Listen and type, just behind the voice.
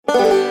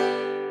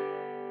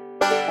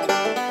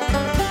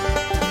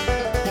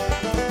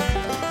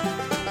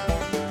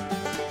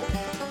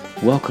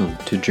Welcome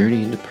to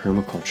Journey into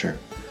Permaculture.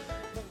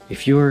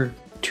 If you're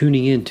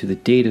tuning in to the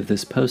date of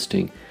this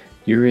posting,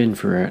 you're in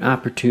for an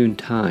opportune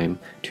time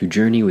to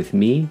journey with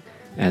me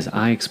as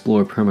I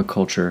explore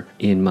permaculture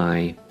in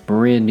my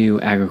brand new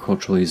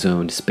agriculturally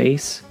zoned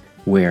space,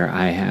 where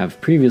I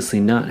have previously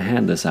not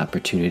had this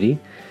opportunity.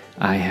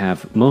 I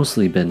have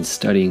mostly been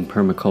studying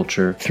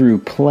permaculture through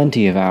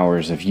plenty of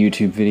hours of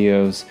YouTube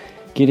videos,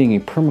 getting a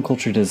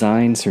permaculture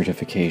design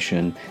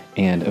certification,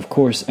 and of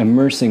course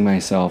immersing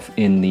myself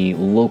in the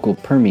local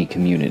Permi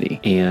community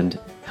and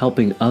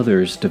helping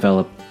others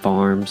develop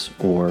farms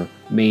or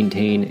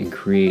maintain and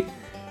create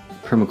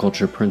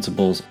permaculture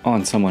principles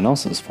on someone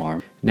else's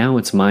farm. Now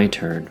it's my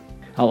turn.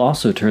 I'll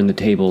also turn the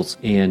tables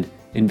and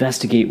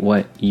investigate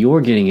what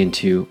you're getting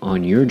into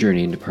on your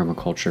journey into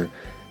permaculture,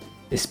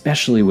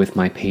 especially with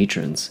my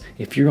patrons.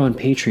 If you're on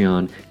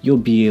Patreon, you'll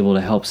be able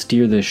to help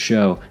steer this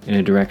show in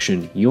a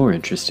direction you're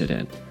interested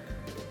in.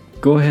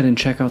 Go ahead and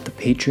check out the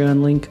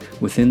Patreon link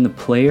within the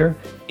player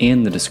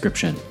and the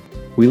description.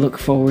 We look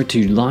forward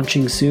to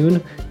launching soon.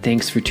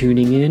 Thanks for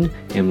tuning in,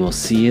 and we'll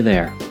see you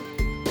there.